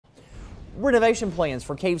Renovation plans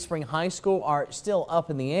for Cave Spring High School are still up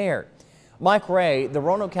in the air. Mike Ray, the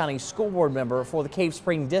Roanoke County School Board member for the Cave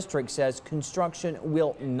Spring District, says construction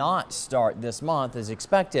will not start this month as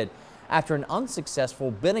expected after an unsuccessful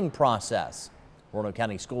bidding process. Roanoke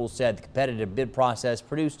County Schools said the competitive bid process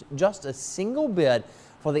produced just a single bid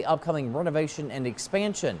for the upcoming renovation and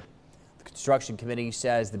expansion. The construction committee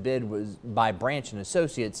says the bid was by Branch and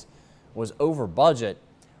Associates was over budget.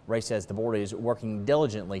 Ray says the board is working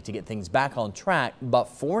diligently to get things back on track, but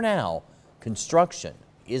for now, construction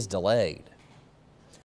is delayed.